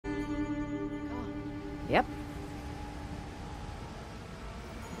Yep.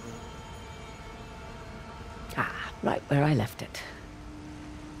 Ah, right where I left it.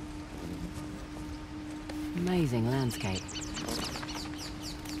 Amazing landscape.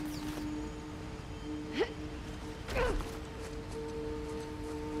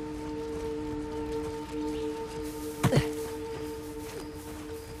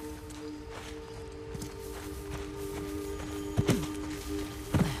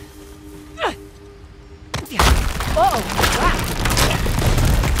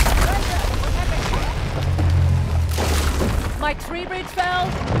 My tree bridge fell.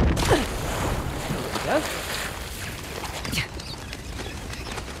 There we go.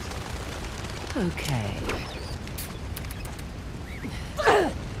 Okay.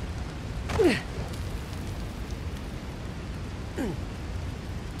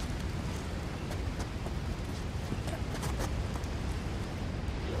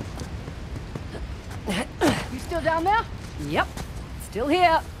 You still down there? Yep. Still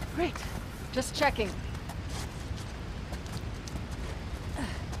here. Great. Just checking.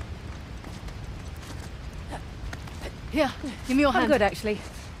 Here, give me your hand. I'm good, actually.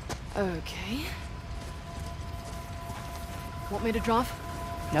 Okay. Want me to drive?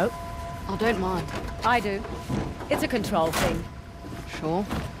 Nope. I don't mind. I do. It's a control thing. Sure.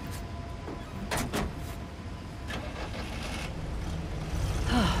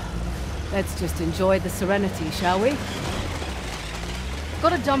 Let's just enjoy the serenity, shall we?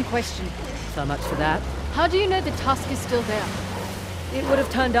 Got a dumb question. So much for that. How do you know the tusk is still there? It would have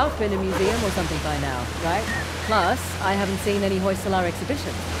turned up in a museum or something by now, right? Plus, I haven't seen any Hoysala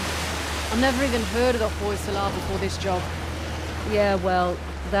exhibitions. I've never even heard of the Hoysala before this job. Yeah, well,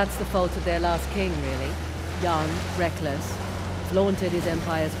 that's the fault of their last king, really. Young, reckless, flaunted his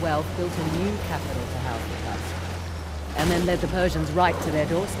empire's wealth, built a new capital to house the tusk, and then led the Persians right to their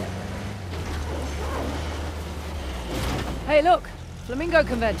doorstep. Hey, look! Flamingo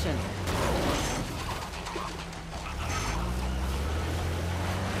convention.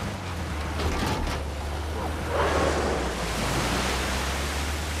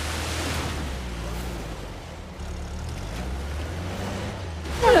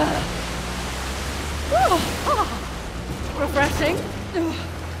 Refreshing.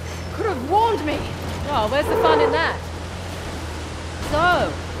 Could have warned me. Oh, where's the fun in that?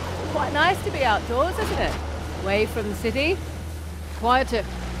 So, quite nice to be outdoors, isn't it? Away from the city? Quieter.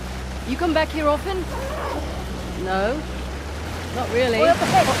 You come back here often? No, not really. Way up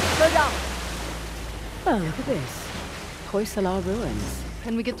ahead. Slow down. Oh, look at this. Hoysala ruins.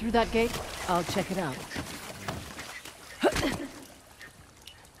 Can we get through that gate? I'll check it out.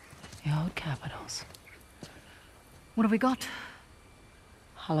 The old capitals. What have we got?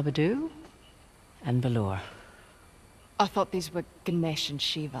 Halabadu and Balur. I thought these were Ganesh and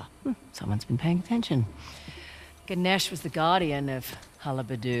Shiva. Someone's been paying attention. Ganesh was the guardian of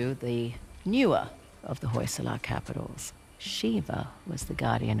Halabadu, the newer of the Hoysala capitals. Shiva was the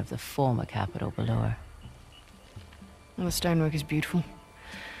guardian of the former capital, Balur. Well, the stonework is beautiful.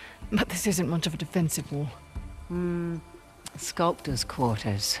 But this isn't much of a defensive wall. Sculptor's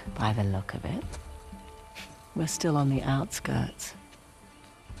quarters, by the look of it. We're still on the outskirts.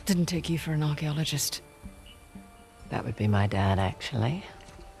 Didn't take you for an archaeologist. That would be my dad, actually.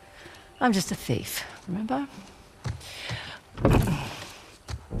 I'm just a thief, remember?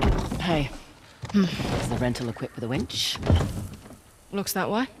 Hey, is the rental equipped with a winch? Looks that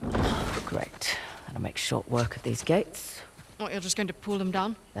way. Great. That'll make short work of these gates. What, you're just going to pull them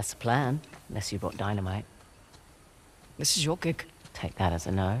down? That's the plan, unless you brought dynamite. This is your gig. Take that as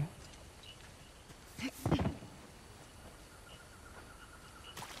a no.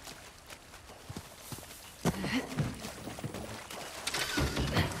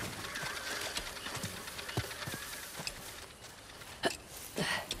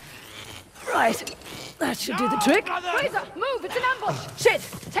 Right. That should do the trick. Frazer, move! It's an ambush! Shit!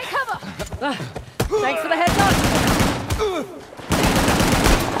 Take cover! Thanks for the heads up.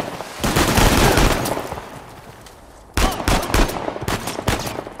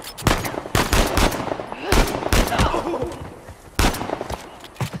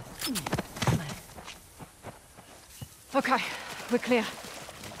 Okay, we're clear.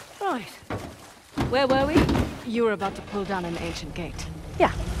 Right. Where were we? You were about to pull down an ancient gate.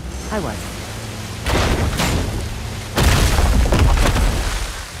 Yeah, I was.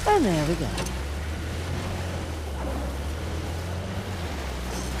 And there we go.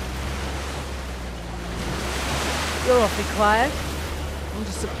 You're awfully quiet. I'm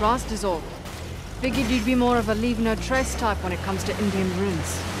just surprised is all. Figured you'd be more of a leave no trace type when it comes to Indian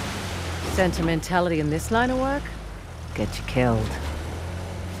ruins. Sentimentality in this line of work? Get you killed.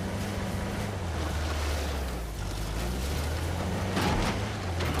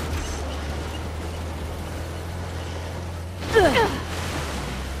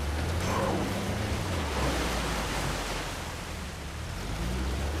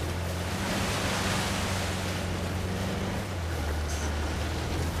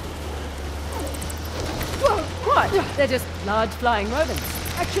 They're just large flying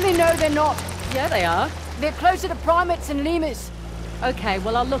rodents. Actually, no, they're not. Yeah, they are. They're closer to primates and lemurs. Okay,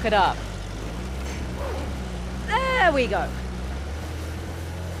 well, I'll look it up. There we go.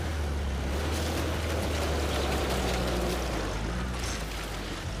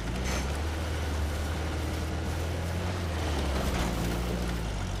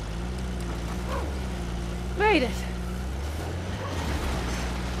 Made it.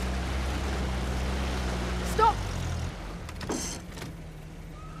 Stop!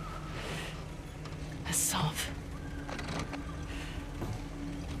 Asav.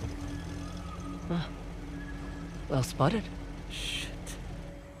 Well spotted. Shit.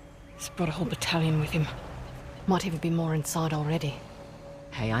 He's brought a whole battalion with him. Might even be more inside already.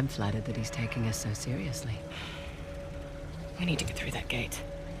 Hey, I'm flattered that he's taking us so seriously. We need to get through that gate.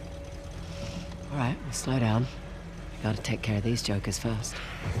 All right, we'll slow down. Gotta take care of these jokers first.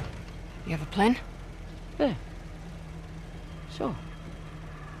 You have a plan? Yeah. Sure.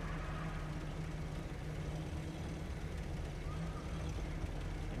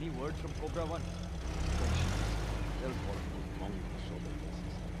 Any word from Cobra 1?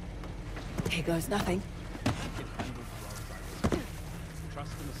 Here goes nothing.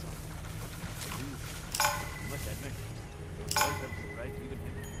 Trust in the sun. You must admit, those words have surprised even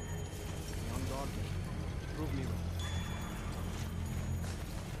him. Beyond God, prove me wrong.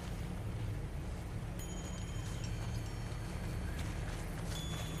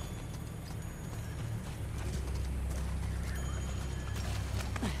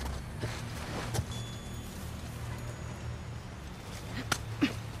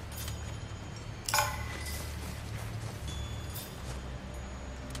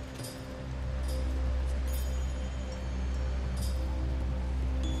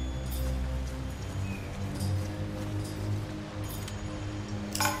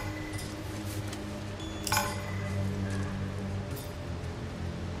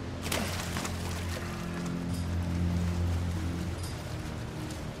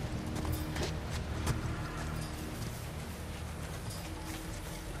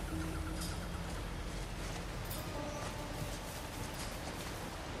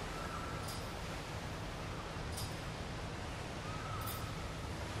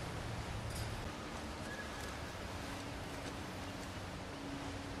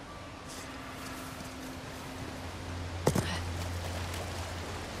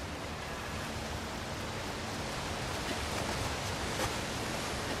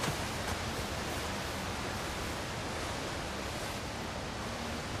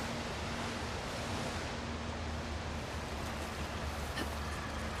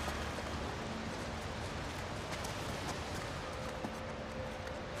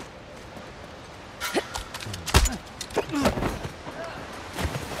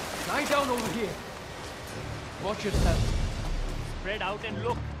 Lie down over here. Watch yourself. Spread out and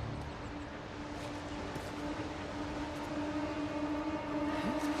look.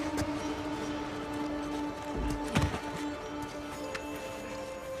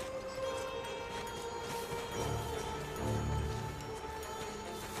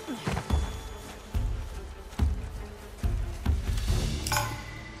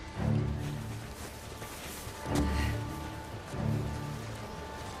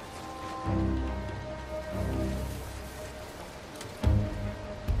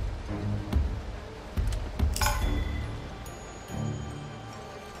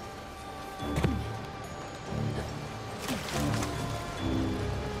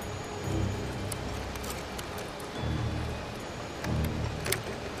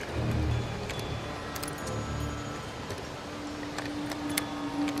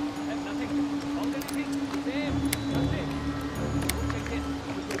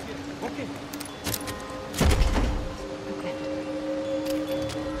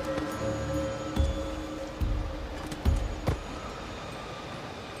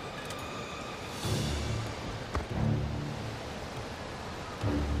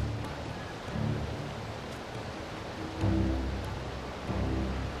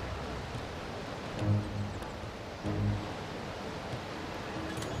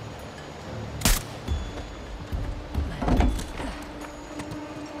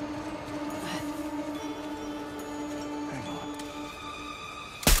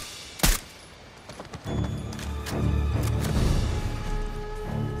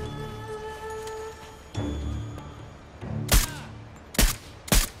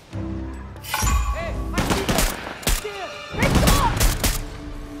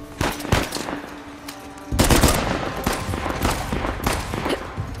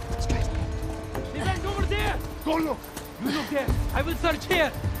 Go look! You look there! I will search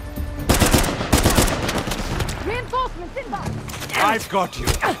here! Reinforcements inbound! I've got you.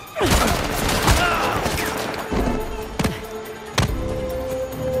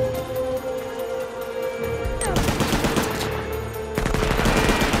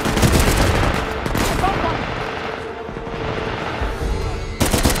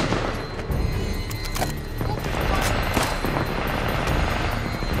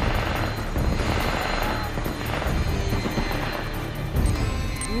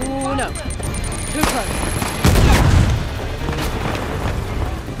 Ooh, no. Too close.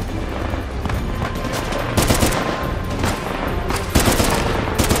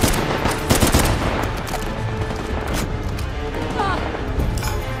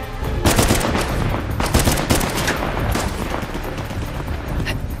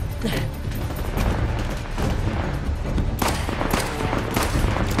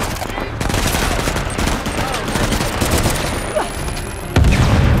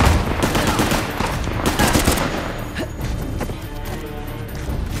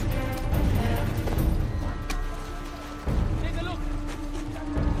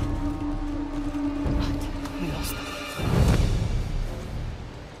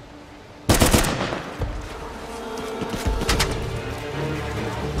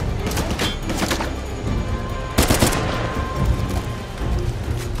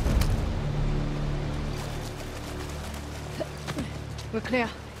 We're clear.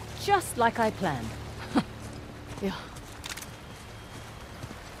 Just like I planned. Yeah.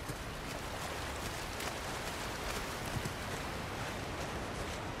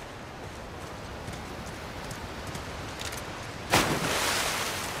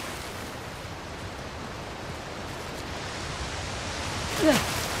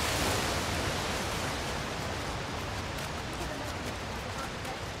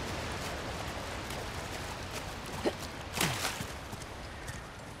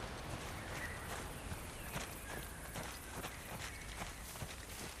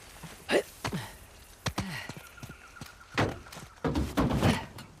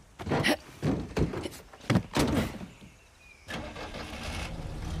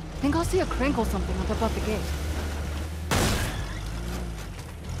 I think I'll see a crank or something up above the gate.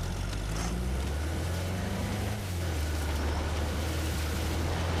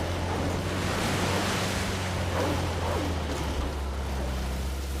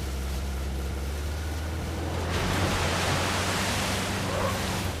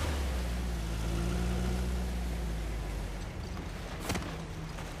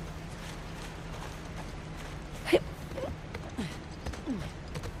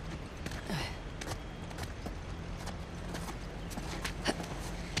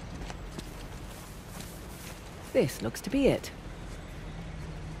 This looks to be it.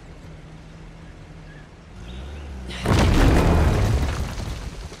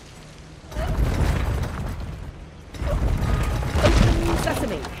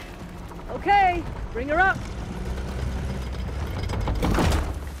 Sesame. Okay, bring her up.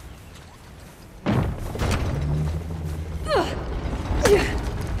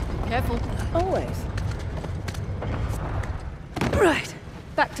 Careful. Always. Right,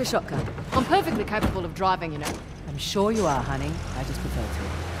 back to shotgun. I'm perfectly capable of driving, you know. I'm sure you are, honey. I just prefer to.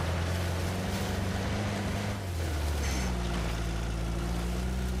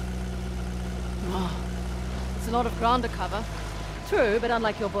 Oh, it's a lot of ground to cover. True, but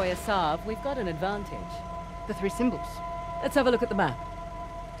unlike your boy Asav, we've got an advantage. The three symbols. Let's have a look at the map.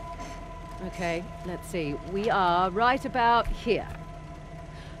 Okay, let's see. We are right about here.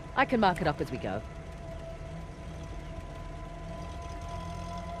 I can mark it up as we go.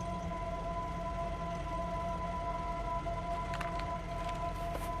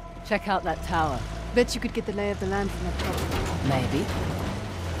 Check out that tower. Bet you could get the lay of the land from that top. Maybe.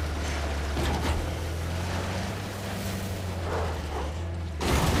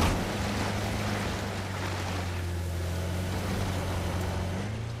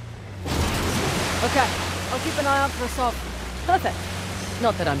 Okay, I'll keep an eye out for Asav. Perfect.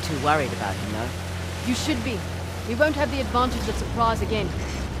 Not that I'm too worried about him, though. You should be. We won't have the advantage of surprise again.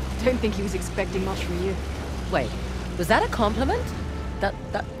 Don't think he was expecting much from you. Wait, was that a compliment?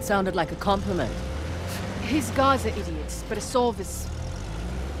 That sounded like a compliment. His guys are idiots, but Asav is...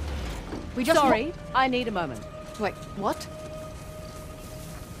 We just... Sorry, I need a moment. Wait, what?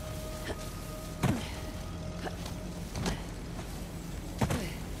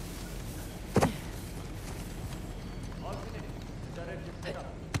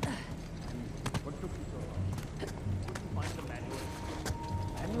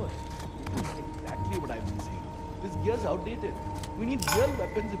 Exactly what I've been saying. This gear's outdated. We need real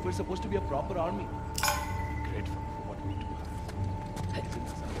weapons if we're supposed to be a proper army. Grateful for what we do have. Isn't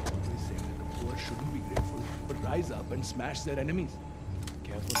Asav always saying that the poor shouldn't be grateful, but rise up and smash their enemies.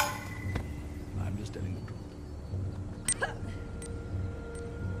 Careful. I'm just telling the truth.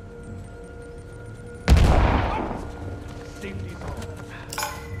 Safety zone.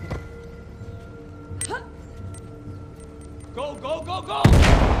 Go, go, go, go!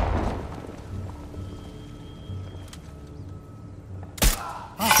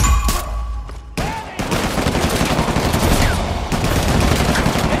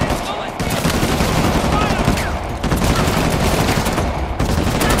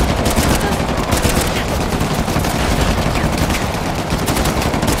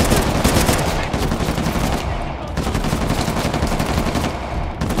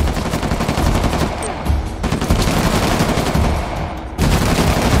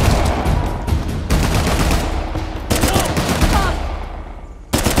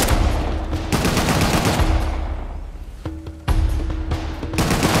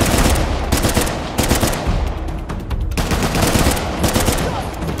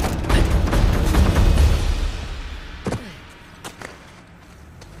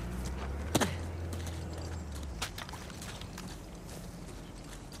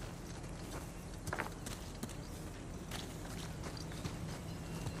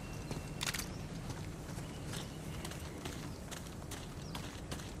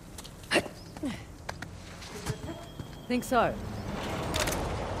 Think so.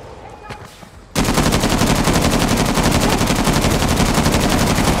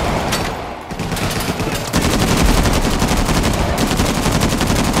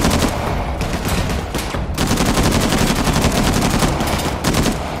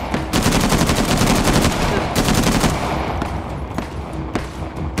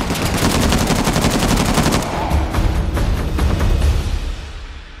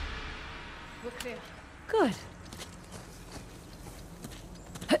 We're clear. Good.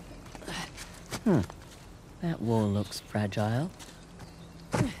 That wall looks fragile.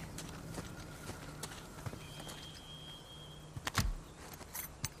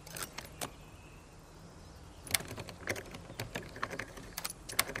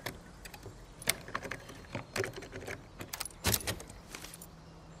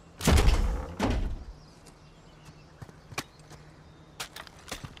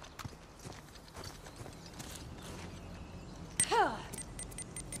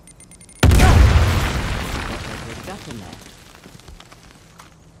 In there.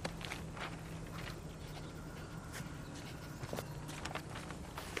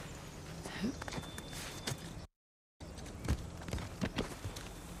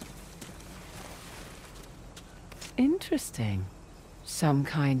 Interesting. Some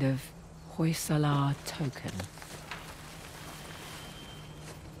kind of Hoysala token.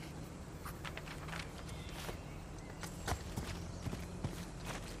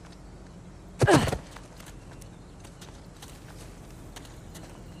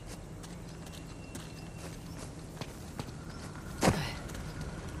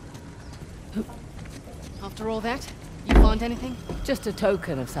 After all that, you find anything? Just a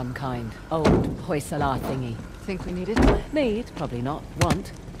token of some kind. Old Hoysala thingy. Think we need it? Need? Probably not.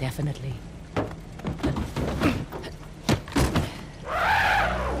 Want? Definitely.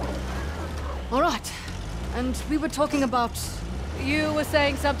 All right. And we were talking about... You were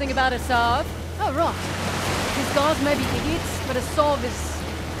saying something about Asav? Oh, right. These guards may be idiots, but Asav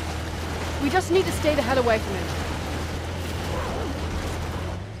is... We just need to stay the hell away from him.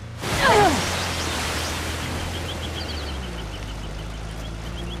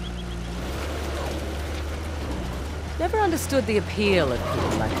 Never understood the appeal of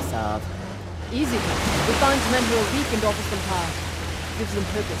people like Asav. Easy. We find men who are weak and offers them power. Gives them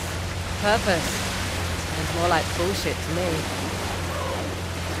purpose. Purpose. Sounds more like bullshit to me.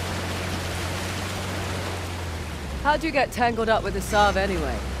 How'd you get tangled up with Asav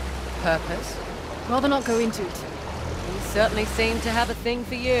anyway? Purpose? Rather not go into it. He certainly seemed to have a thing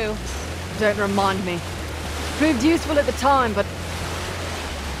for you. Don't remind me. Proved useful at the time, but...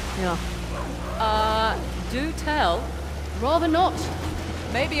 Yeah. Do tell. Rather not.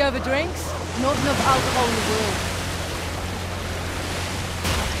 Maybe over drinks? Not enough alcohol in the world.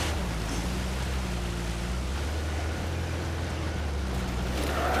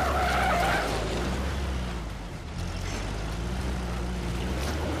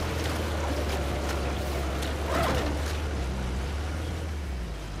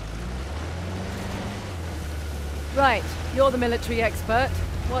 Right, you're the military expert.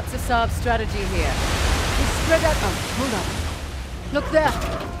 What's Asav's strategy here? He's spread out... Oh, hold on. Look there.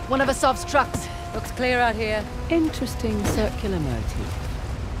 One of Asav's trucks. Looks clear out here. Interesting circular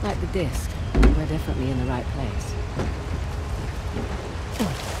motif. Like the disc. We're definitely in the right place.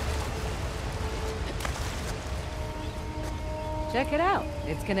 Check it out.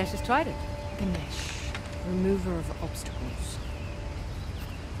 It's Ganesh's trident. Ganesh, remover of obstacles.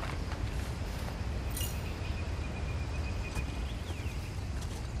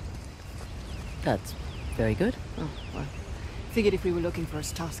 That's very good. Oh, well. Figured if we were looking for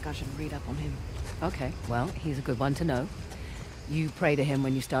his tusk, I should read up on him. Okay, well, he's a good one to know. You pray to him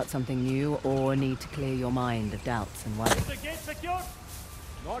when you start something new or need to clear your mind of doubts and worries. Is the gate secured?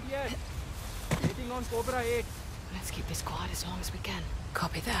 Not yet. Waiting on Cobra 8. Let's keep this quiet as long as we can.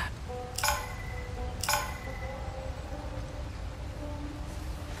 Copy that.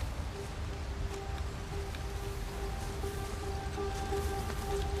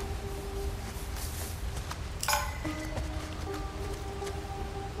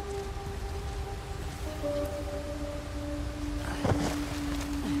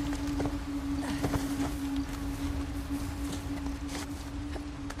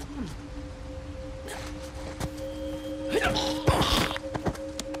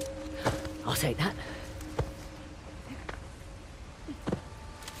 I'll take that.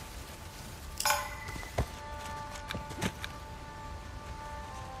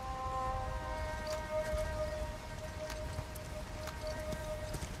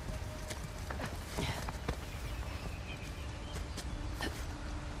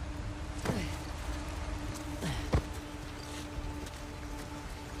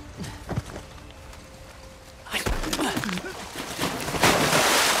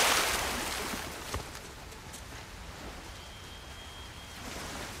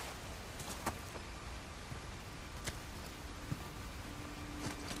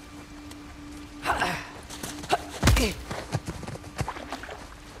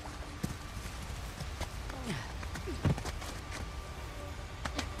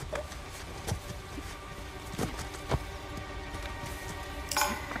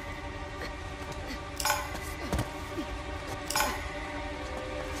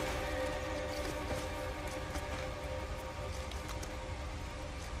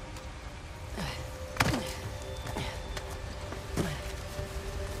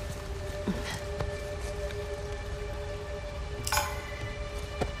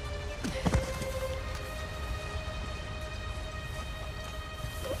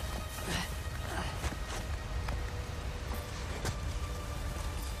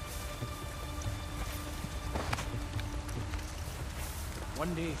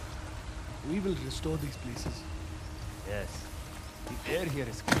 One day, we will restore these places. Yes. The air here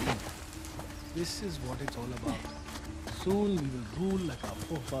is clean. This is what it's all about. Soon we will rule like our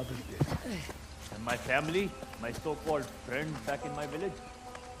forefathers did. And my family, my so-called friends back in my village,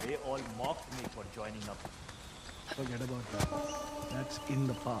 they all mocked me for joining up. Forget about that. That's in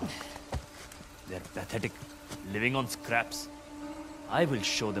the past. They're pathetic, living on scraps. I will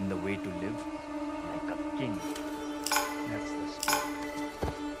show them the way to live like a king. That's the spirit.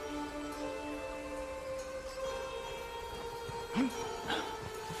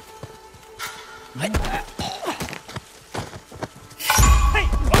 Hey,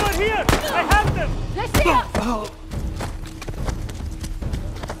 over here! I have them! Let's see it!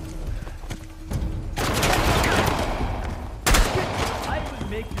 I will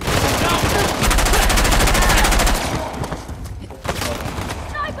make you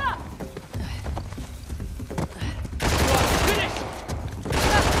Sniper!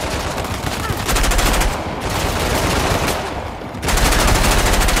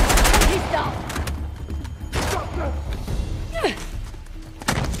 He's down.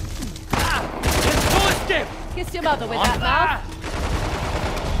 Kiss your mother with that mouth.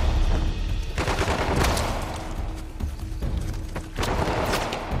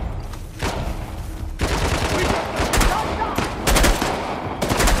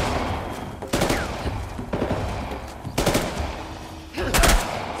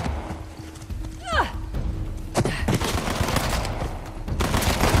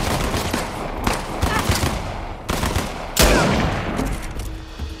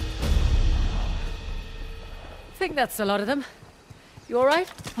 I think that's a lot of them. You all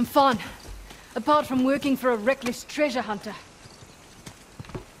right? I'm fine. Apart from working for a reckless treasure hunter.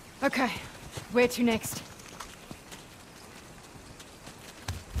 Okay, where to next?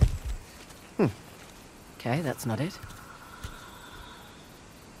 Okay, that's not it.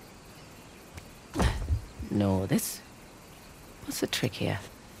 No, this. What's the trick here?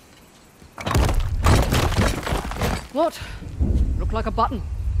 What? Look like a button.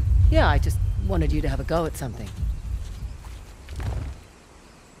 Yeah, I just wanted you to have a go at something.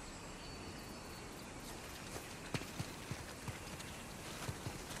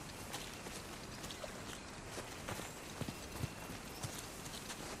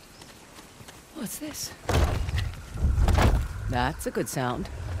 What's this? That's a good sound.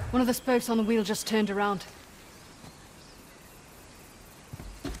 One of the spokes on the wheel just turned around.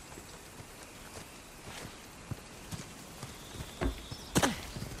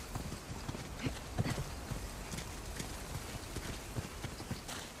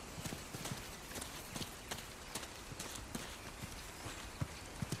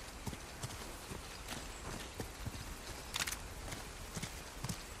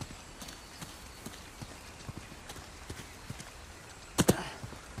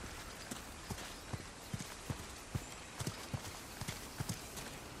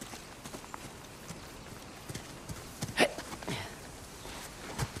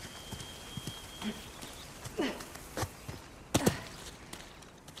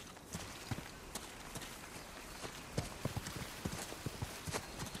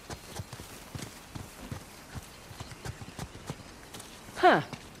 Huh.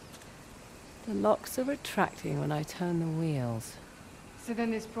 The locks are retracting when I turn the wheels. So then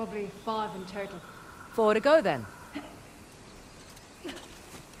there's probably 5 in total. 4 to go then.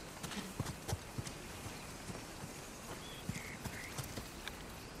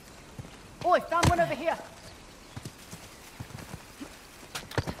 Oi, found one over here!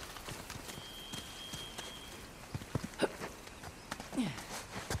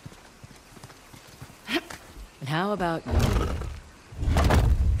 And how about you?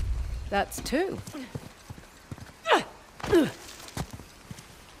 That's 2.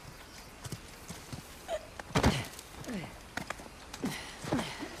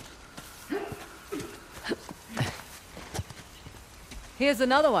 Here's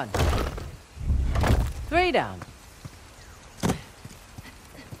another one. 3 down.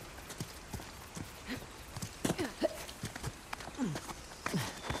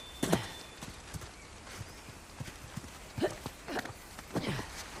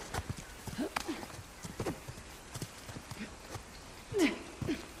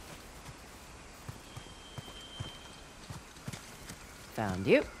 Found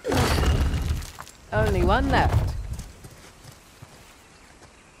you. Only one left.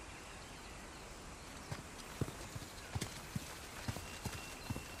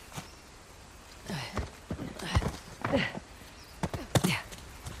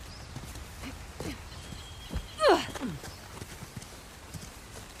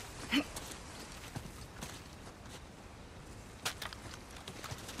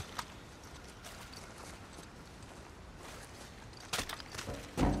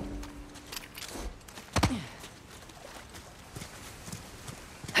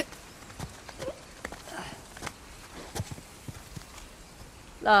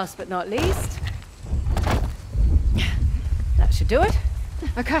 Last but not least, that should do it.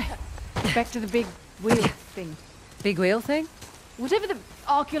 Okay, back to the big wheel thing. Big wheel thing? Whatever the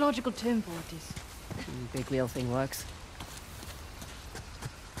archaeological term for it is. Big wheel thing works.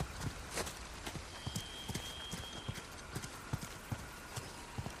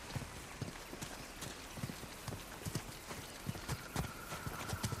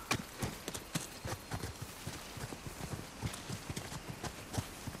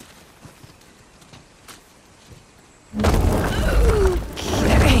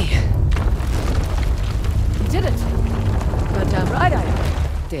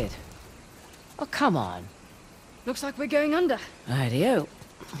 Did. Oh, come on. Looks like we're going under. Ideo.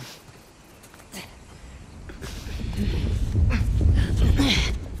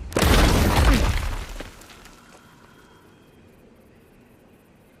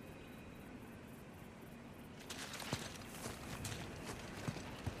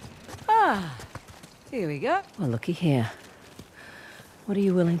 Ah, here we go. Well, looky here. What are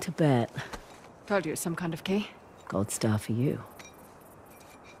you willing to bet? Told you it's some kind of key. Gold star for you.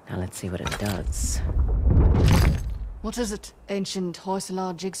 Now let's see what it does. What is it? Ancient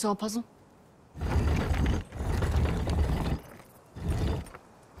Hoysala jigsaw puzzle?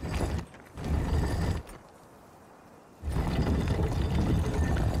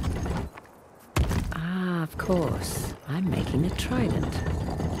 Ah, of course. I'm making a trident.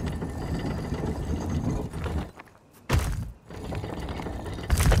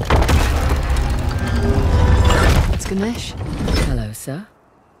 It's Ganesh. Hello, sir.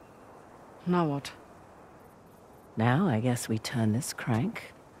 Now what? Now, I guess we turn this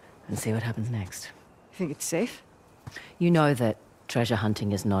crank and see what happens next. You think it's safe? You know that treasure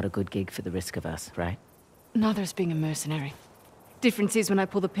hunting is not a good gig for the risk of us, right? Neither is being a mercenary. Difference is when I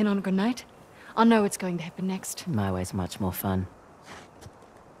pull the pin on a grenade, I know what's going to happen next. My way's much more fun.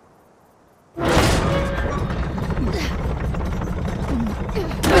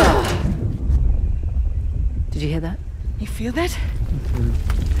 Did you hear that? You feel that?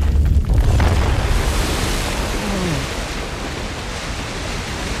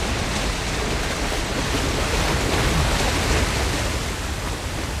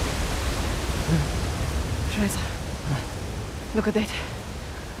 Frazer, look at that.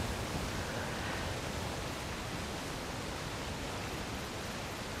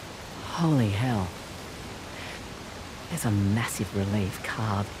 Holy hell. There's a massive relief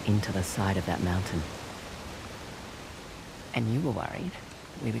carved into the side of that mountain. And you were worried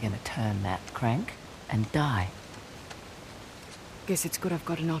we were going to turn that crank and die. Guess it's good I've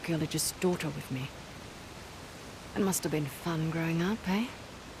got an archaeologist's daughter with me. It must have been fun growing up, eh?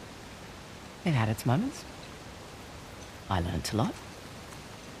 It had its moments. I learnt a lot.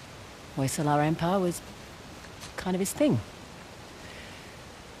 Hoysala Empire was kind of his thing.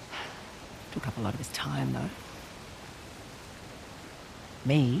 Took up a lot of his time, though.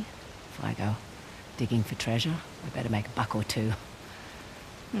 Me, if I go digging for treasure, I better make a buck or two.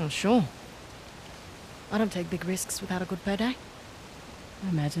 Oh, sure. I don't take big risks without a good payday. I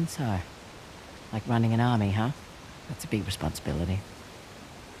imagine so. Like running an army, huh? That's a big responsibility.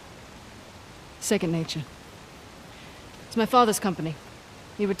 Second nature. It's my father's company.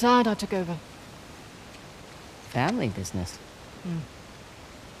 He retired, I took over. Family business.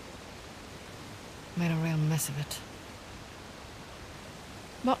 Made a real mess of it.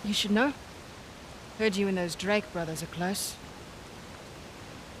 But you should know. Heard you and those Drake brothers are close.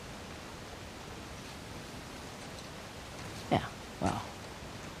 Yeah, well,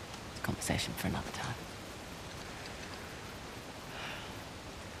 it's a conversation for another time.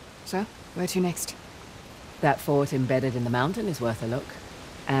 So, where to next? That fort embedded in the mountain is worth a look.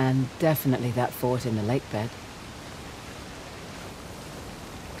 And definitely that fort in the lake bed.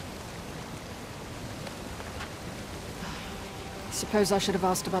 Suppose I should have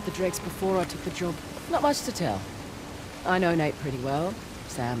asked about the Drakes before I took the job. Not much to tell. I know Nate pretty well,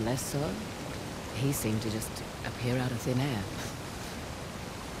 Sam less so. He seemed to just appear out of thin air.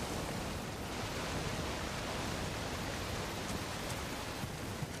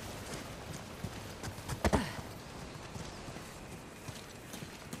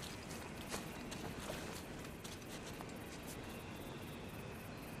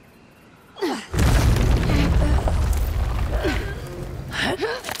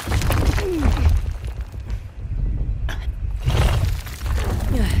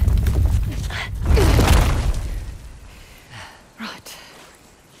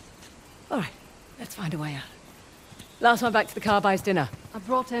 Find a way out. Last one back to the car buys dinner. I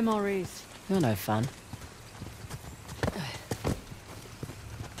brought MREs. You're no fun.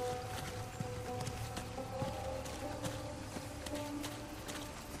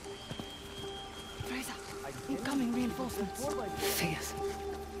 Frazer, incoming reinforcements. Figures.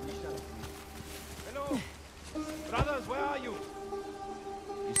 Hello! Brothers, where are you?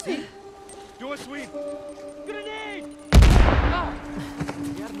 You see? Do a sweep. Grenade! No!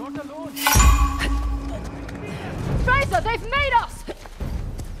 We are not alone. Frazer, they've made us!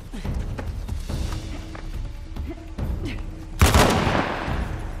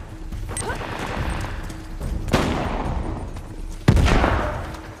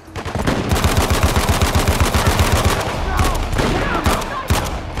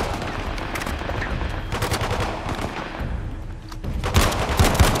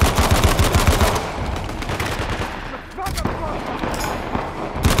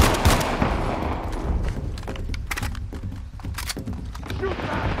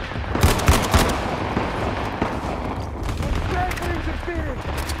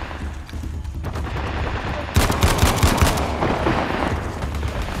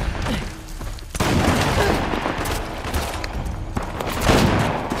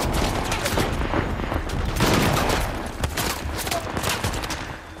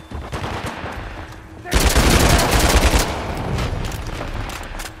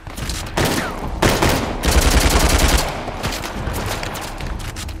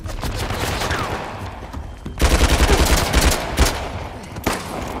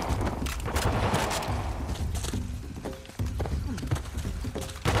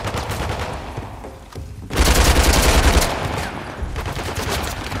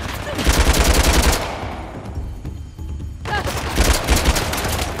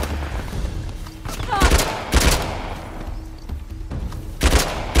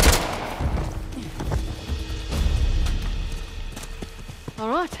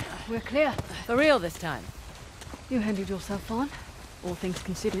 We're clear. For real this time. You handled yourself fine, all things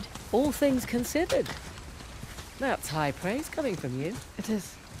considered. All things considered. That's high praise coming from you. It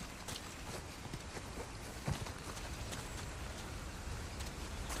is.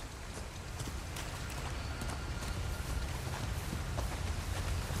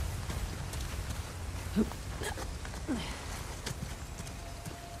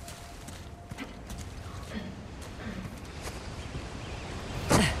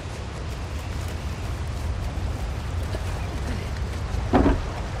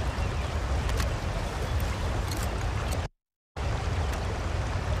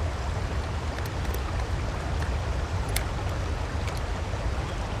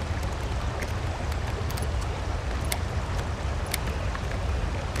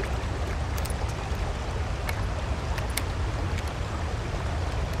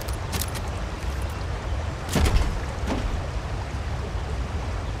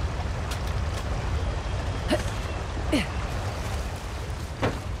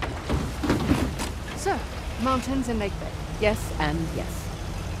 mountains and Lake Bay. Yes and yes.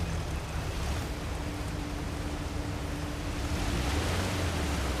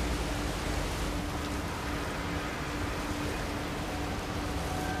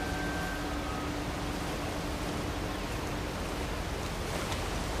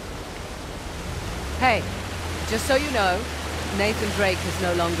 Hey, just so you know, Nathan Drake is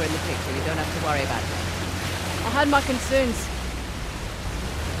no longer in the picture. You don't have to worry about him. I had my concerns.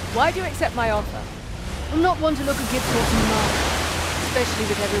 Why do you accept my offer? I'm not one to look a gift horse in the mouth, especially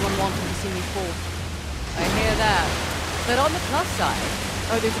with everyone wanting to see me fall. I hear that. But on the plus side...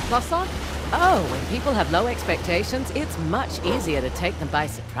 Oh, there's a plus side? Oh, when people have low expectations, it's much easier to take them by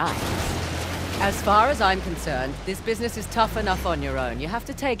surprise. As far as I'm concerned, this business is tough enough on your own. You have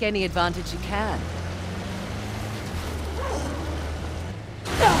to take any advantage you can.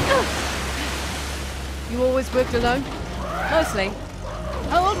 You always worked alone? Mostly.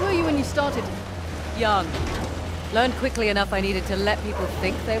 How old were you when you started? Young. Learned quickly enough I needed to let people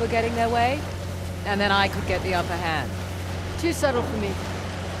think they were getting their way, and then I could get the upper hand. Too subtle for me.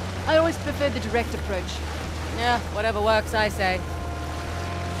 I always preferred the direct approach. Yeah, whatever works, I say.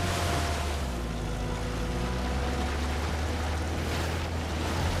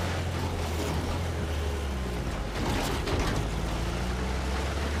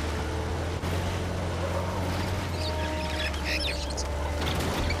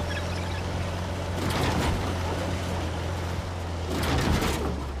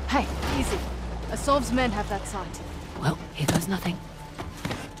 Hey, easy. Asav's men have that site. Well, here goes nothing.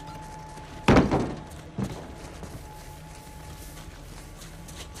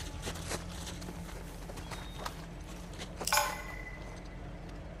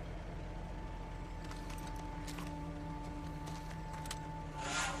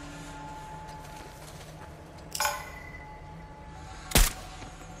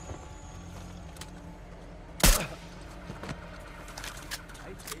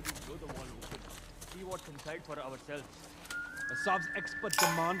 What's inside for ourselves. Asav's expert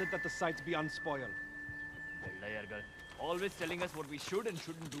demanded that the sites be unspoiled. The liar girl. Always telling us what we should and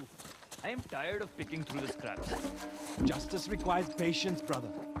shouldn't do. I am tired of picking through the scraps. Justice requires patience, brother.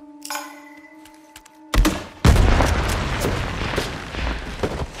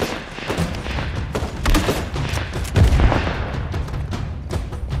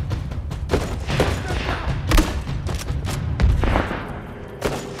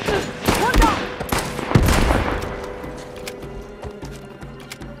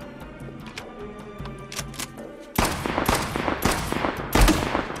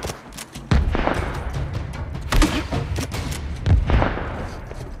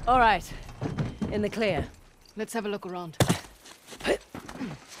 All right. In the clear. Let's have a look around.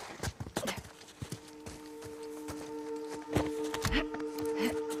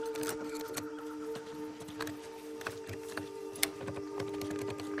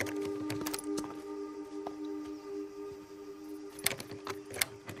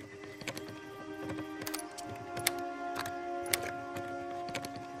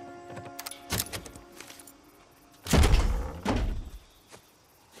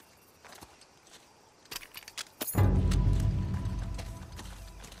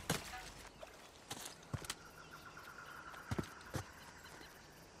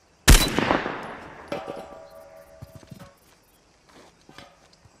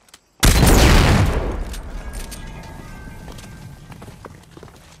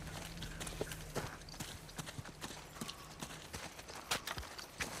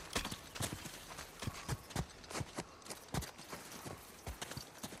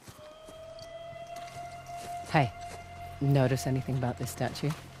 Hey, notice anything about this statue?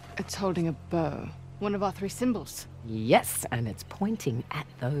 It's holding a bow. One of our 3 symbols. Yes, and it's pointing at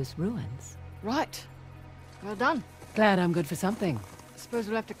those ruins. Right. Well done. Glad I'm good for something. Suppose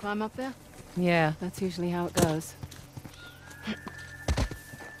we'll have to climb up there? Yeah, that's usually how it goes.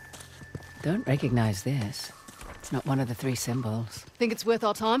 Don't recognize this. It's not one of the 3 symbols. Think it's worth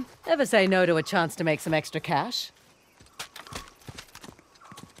our time? Never say no to a chance to make some extra cash.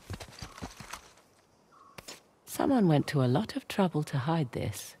 Someone went to a lot of trouble to hide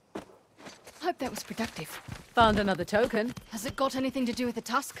this. Hope that was productive. Found another token. Has it got anything to do with the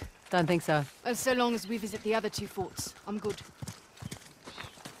tusk? Don't think so. So long as we visit the other 2 forts, I'm good.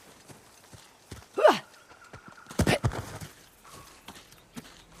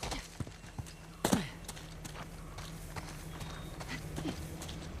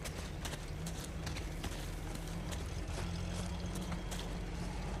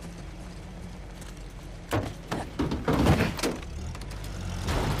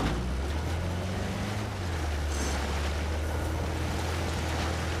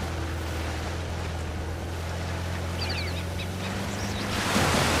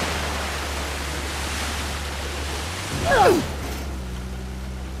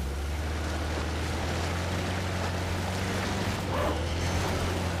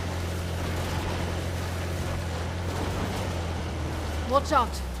 Watch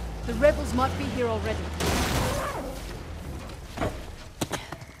out. The rebels might be here already.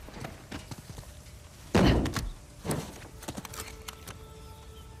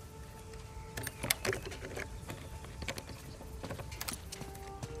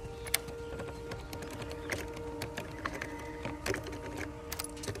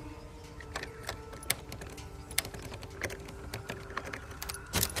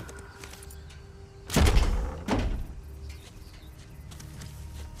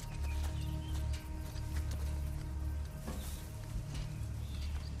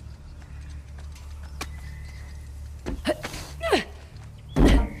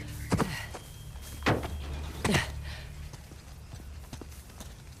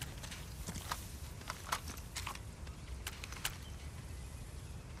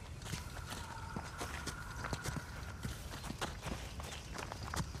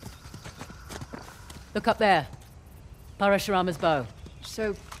 Look up there. Parashurama's bow.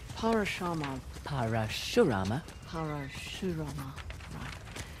 So, Parashurama. Parashurama? Parashurama.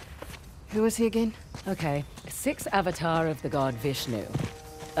 Right. Who is he again? Okay. 6th avatar of the god Vishnu.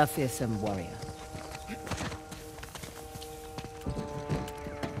 A fearsome warrior.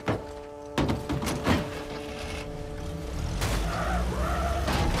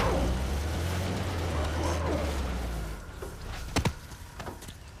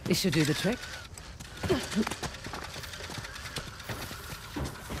 This should do the trick.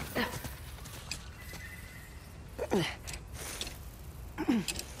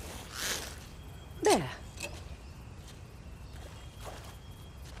 There.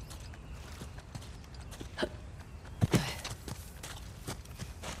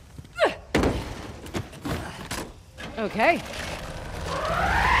 Okay.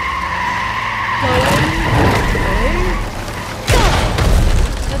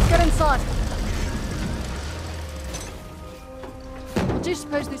 Let's get inside. What do you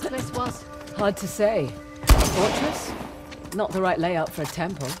suppose this place was? Hard to say. A fortress? Not the right layout for a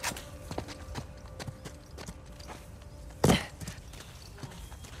temple.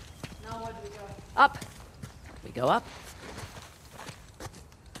 Now where do we go? Up. We go up.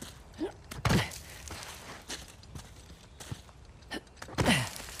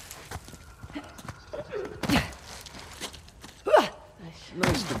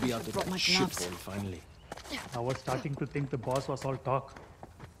 Nice to be out of brought my that gloves. shithole finally. I was starting to think the boss was all talk.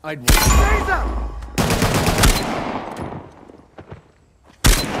 I'd want...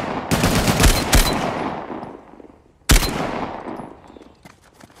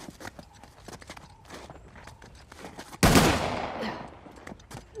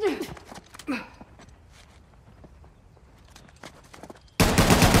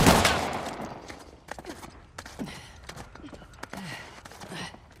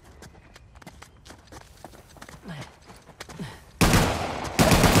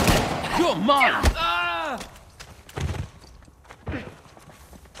 You're mine!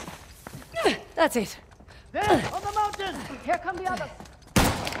 That's it. There, on the mountain! Here come the others.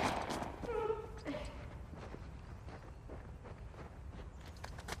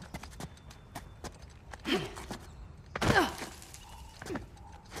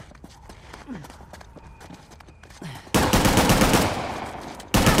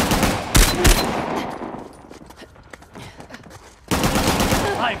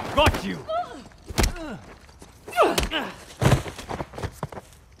 I've got you!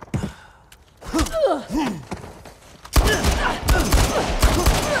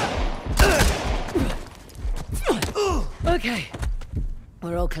 Okay.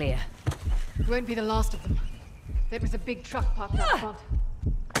 We're all clear. It won't be the last of them. There was a big truck parked out front.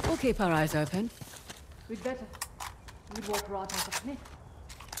 We'll keep our eyes open. We'd better. We'd walk right out the cliff.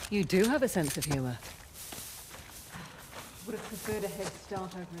 You do have a sense of humor. Would have preferred a head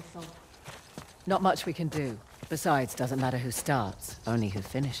start over assault. Not much we can do. Besides, doesn't matter who starts, only who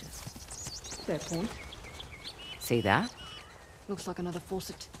finishes. Fair point. See that? Looks like another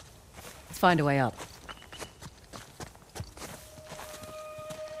faucet. Let's find a way up.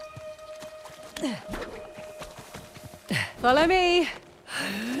 Follow me!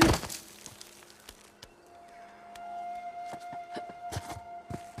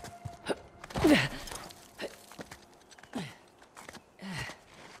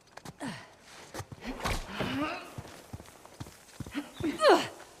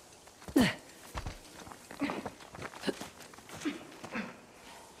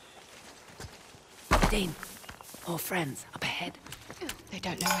 Nadine, more friends up ahead. They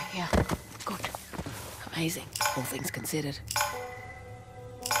don't know we're here. Good. Amazing, all things considered.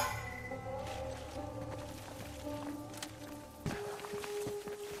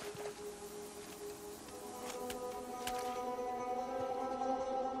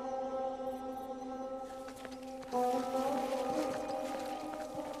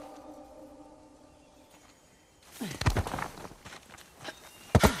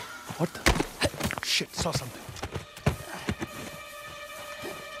 What the? Shit, saw something.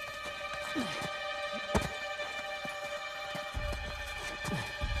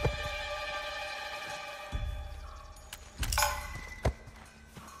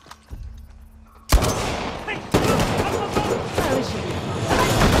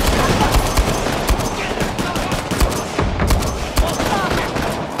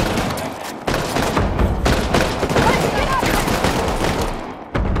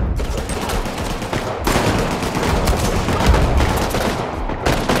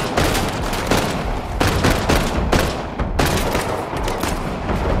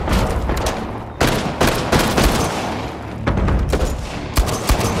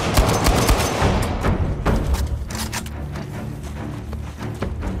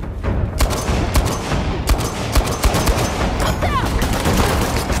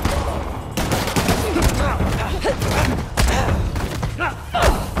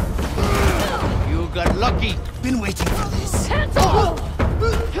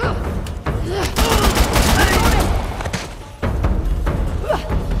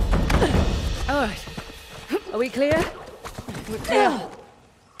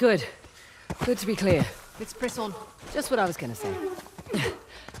 Good. Good to be clear. Let's press on. Just what I was gonna say.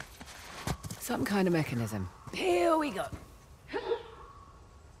 Some kind of mechanism. Here we go.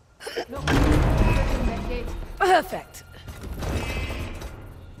 Perfect.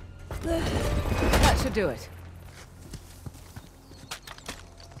 That should do it.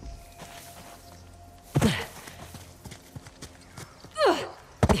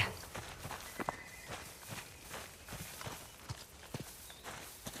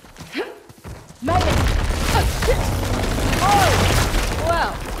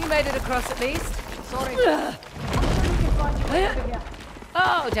 Across at least. Sorry.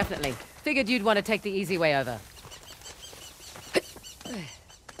 Oh, definitely. Figured you'd want to take the easy way over.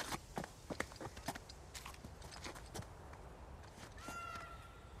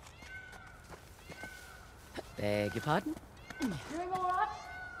 Beg your pardon? Doing all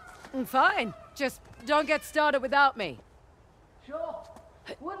right? Fine. Just don't get started without me. Sure.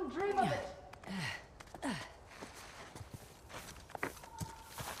 Wouldn't dream of it.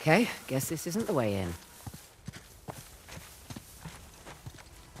 Okay, guess this isn't the way in.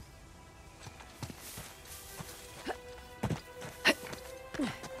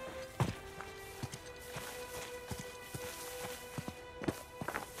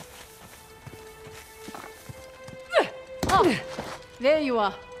 Oh, there you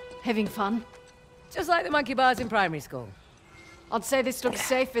are. Having fun? Just like the monkey bars in primary school. I'd say this looks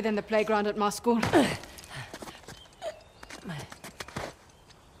safer than the playground at my school.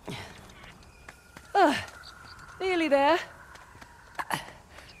 Nearly there.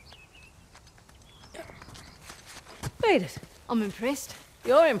 Made it. I'm impressed.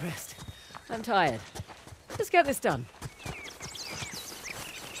 You're impressed. I'm tired. Let's get this done.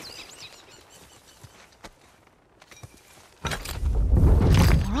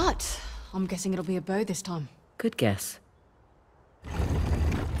 All right. I'm guessing it'll be a bow this time. Good guess.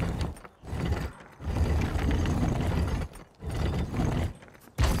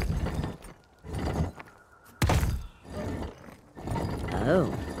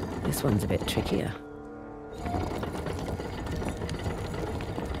 Oh, this one's a bit trickier.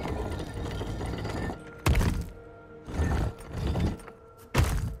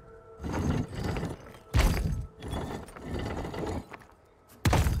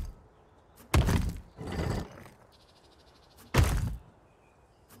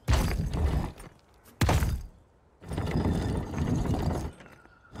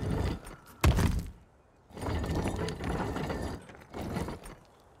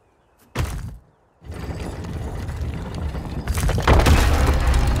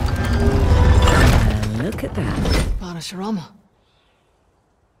 Look at that. Barasharama.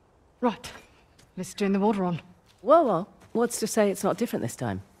 Right. Let's turn the water on. Whoa, whoa. What's to say it's not different this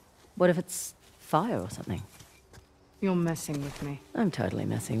time? What if it's fire or something? You're messing with me. I'm totally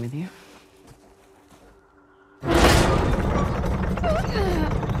messing with you.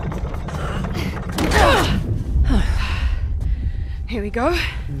 Here we go.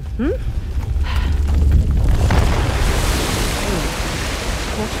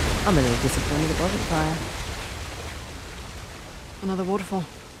 I'm a little disappointed it wasn't fire. Another waterfall.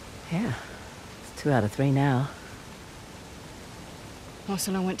 Yeah. It's 2 out of 3 now.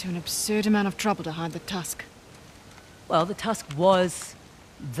 Ursula went to an absurd amount of trouble to hide the tusk. Well, the tusk was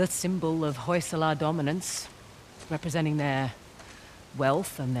the symbol of Hoysala dominance, representing their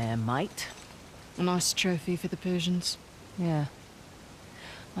wealth and their might. A nice trophy for the Persians. Yeah.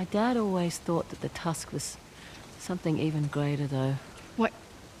 My dad always thought that the tusk was something even greater, though. Wait.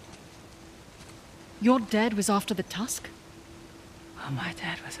 Your dad was after the tusk? Oh, my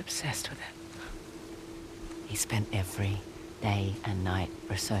dad was obsessed with it. He spent every day and night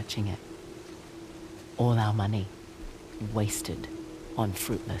researching it. All our money wasted on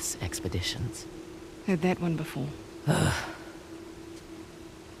fruitless expeditions. Heard that one before.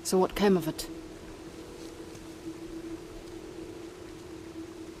 So what came of it?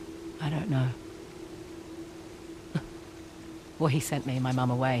 I don't know. Well, he sent me and my mum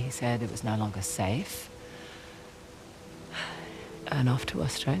away. He said it was no longer safe. And off to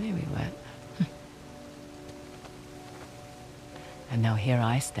Australia we went. And now here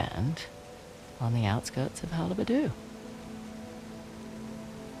I stand on the outskirts of Halibadu.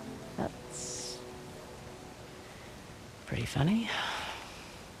 That's pretty funny.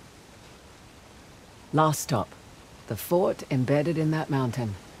 Last stop. The fort embedded in that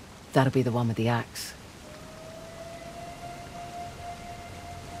mountain. That'll be the one with the axe.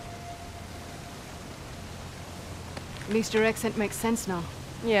 At least your accent makes sense now.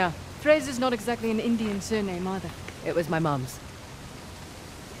 Yeah, Frazer's not exactly an Indian surname either. it was my mum's.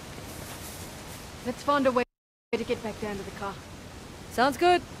 Let's find a way to get back down to the car. Sounds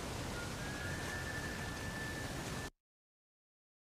good.